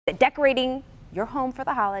that decorating your home for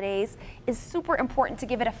the holidays is super important to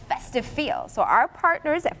give it a festive feel. So our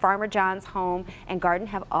partners at Farmer John's Home and Garden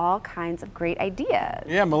have all kinds of great ideas.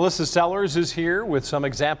 Yeah, Melissa Sellers is here with some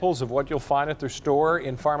examples of what you'll find at their store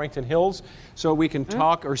in Farmington Hills. So we can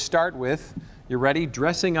talk or start with, you ready?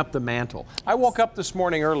 Dressing up the mantle. I woke up this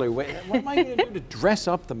morning early. What am I going to do to dress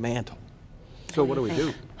up the mantle? So what do we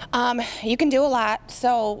do? You can do a lot.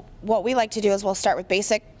 So what we like to do is we'll start with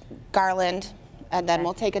basic garland, and then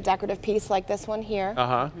we'll take a decorative piece like this one here,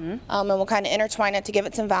 and we'll kind of intertwine it to give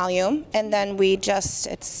it some volume. And then we just,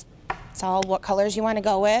 it's all what colors you want to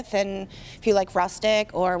go with, and if you like rustic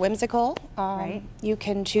or whimsical, you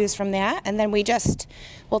can choose from that. And then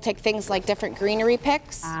we'll take things like different greenery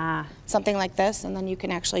picks, something like this, and then you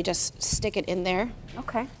can actually just stick it in there.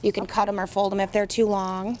 Okay. You can cut them or fold them if they're too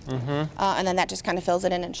long, and then that just kind of fills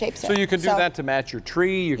it in and shapes it. So you can do that to match your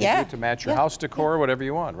tree, you can do it to match your house decor, whatever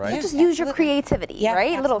you want, right? Just use your creativity,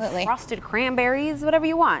 right? Absolutely. Little frosted cranberries, whatever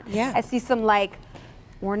you want. Yeah. I see some like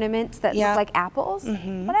ornaments that look like apples,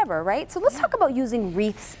 whatever, right? So let's talk about using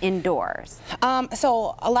wreaths indoors.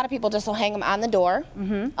 So a lot of people just will hang them on the door,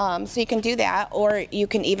 so you can do that, or you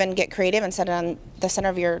can even get creative and set it on the center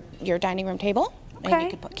of your dining room table. Okay. And you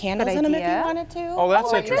could put candles in them if you wanted to. Oh,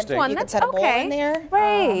 that's interesting. You could set a bowl in there.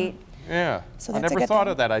 Right. Yeah, so I never thought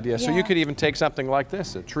of that idea. So you could even take something like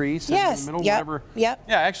this, a tree, set it in the middle, whatever. Yeah,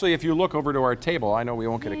 actually, if you look over to our table, I know we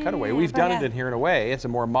won't get a cutaway. We've done it in here in a way. It's a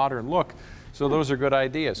more modern look. So those are good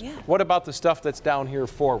ideas. What about the stuff that's down here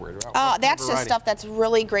forward? That's just stuff that's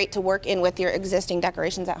really great to work in with your existing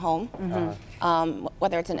decorations at home.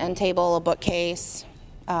 Whether it's an end table, a bookcase,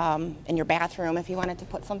 in your bathroom, if you wanted to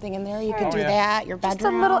put something in there, you could do that. Your bedroom.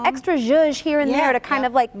 Just a little extra zhuzh here and there to kind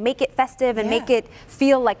of like make it festive and make it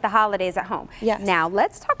feel like the holidays at home. Now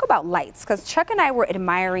let's talk about lights, because Chuck and I were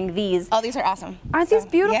admiring these. Oh, these are awesome. Aren't these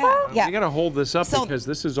beautiful? Yeah. You got to hold this up because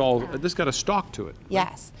this is all. This got a stalk to it.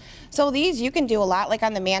 Yes. So these you can do a lot. Like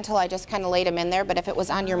on the mantle, I just kind of laid them in there. But if it was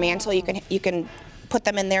on your mantle, you can put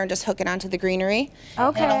them in there and just hook it onto the greenery.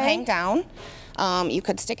 Okay. And it'll hang down. You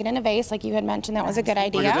could stick it in a vase, like you had mentioned. That was a good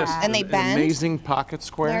idea. Look at this. And they bend. Amazing pocket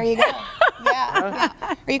square. There you go. Yeah.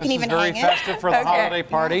 Or you can even hang it. Very festive for the holiday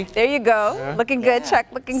party. There you go. Looking good, Chuck.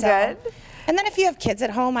 Looking good. And then if you have kids at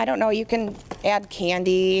home, I don't know, you can add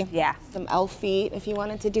candy. Some elf feet if you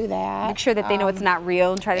wanted to do that. Make sure that they know it's not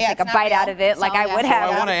real and try to take a bite out of it like I would have.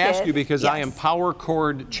 I want to ask you, because I am power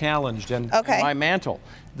cord challenged, and my mantle,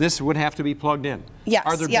 this would have to be plugged in. Yes.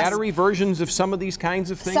 Are there battery versions of some of these kinds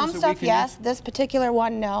of things? Some stuff, yes. This particular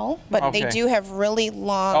one, no. But they do have really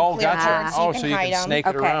long clear cords, so you can hide them. Snake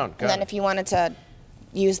it around. And then if you wanted to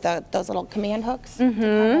use those little command hooks.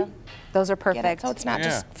 Those are perfect. So it's not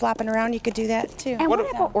just flopping around. You could do that too. And what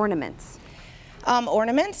about ornaments?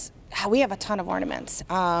 Ornaments? We have a ton of ornaments.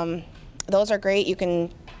 Those are great. You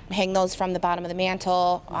can hang those from the bottom of the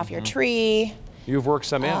mantle, off your tree. You've worked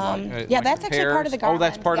some in. Yeah, that's actually part of the garland. Oh,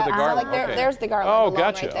 that's part of the garland. So like there's the garland. Oh,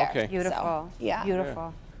 gotcha. Right there. Okay. Beautiful. So,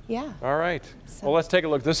 Beautiful. Yeah. All right. Well, let's take a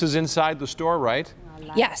look. This is inside the store, right?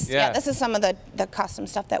 Yes. Yeah. This is some of the custom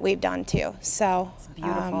stuff that we've done too. So it's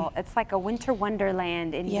beautiful. It's like a winter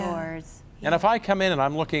wonderland indoors. And if I come in and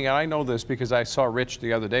I'm looking, and I know this because I saw Rich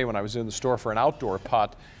the other day when I was in the store for an outdoor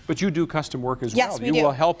pot, but you do custom work as well. You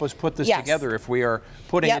will help us put this together if we are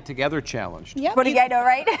putting it together challenged. I know,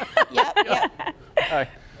 right? Yep.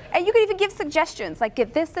 And you can even give suggestions, like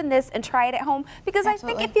get this and this and try it at home, because I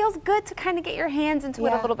think it feels good to kind of get your hands into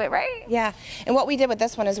it a little bit, right? Yeah. And what we did with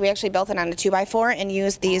this one is we actually built it on a 2x4 and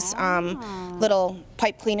used these little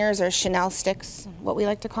pipe cleaners, or Chanel sticks, what we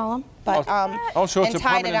like to call them. But so it's and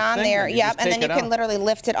tied it on there. Yep. And then you can literally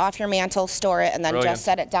lift it off your mantle, store it, and then just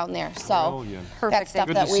set it down there. So that's stuff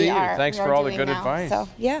that we are. Thanks for all the good advice. So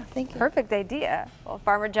thank you. Perfect idea. Well,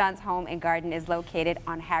 Farmer John's Home and Garden is located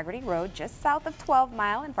on Haggerty Road, just south of 12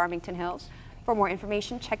 Mile in Farmington Hills. For more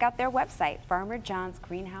information, check out their website,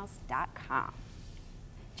 farmerjohnsgreenhouse.com.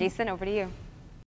 Jason, over to you.